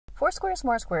4 Squares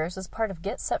More Squares is part of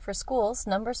Get Set for School's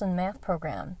Numbers and Math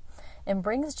program and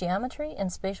brings geometry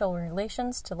and spatial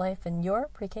relations to life in your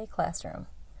pre-K classroom.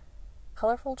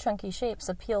 Colorful, chunky shapes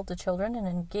appeal to children and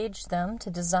engage them to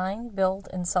design, build,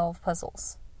 and solve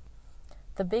puzzles.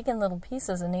 The big and little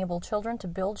pieces enable children to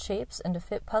build shapes and to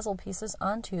fit puzzle pieces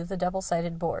onto the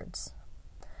double-sided boards.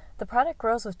 The product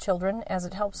grows with children as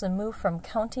it helps them move from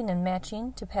counting and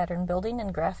matching to pattern building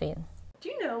and graphing. Do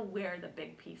you know where the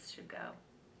big piece should go?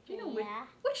 Do you know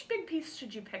which big piece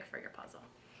should you pick for your puzzle?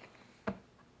 The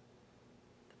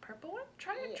purple one?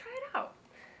 Try it out.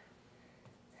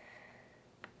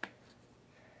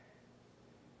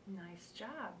 Nice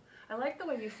job. I like the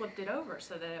way you flipped it over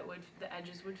so that the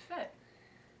edges would fit.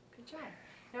 Good job.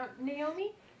 Now,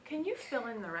 Naomi, can you fill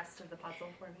in the rest of the puzzle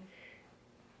for me?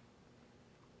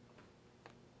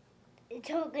 It's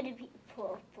all going to be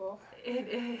purple. It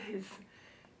is.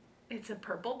 It's a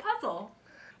purple puzzle.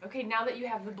 Okay, now that you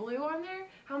have the blue on there,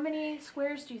 how many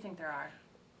squares do you think there are?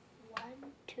 1,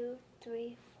 2,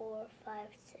 3, 4, 5,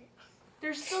 6.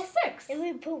 There's still 6. If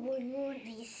we put one more, it'd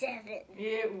be 7.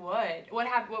 It would.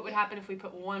 What would happen if we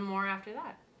put one more after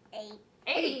that? 8.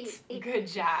 8. Good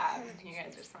job. You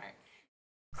guys are smart.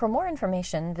 For more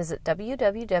information, visit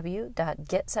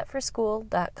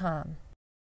www.getsetforschool.com.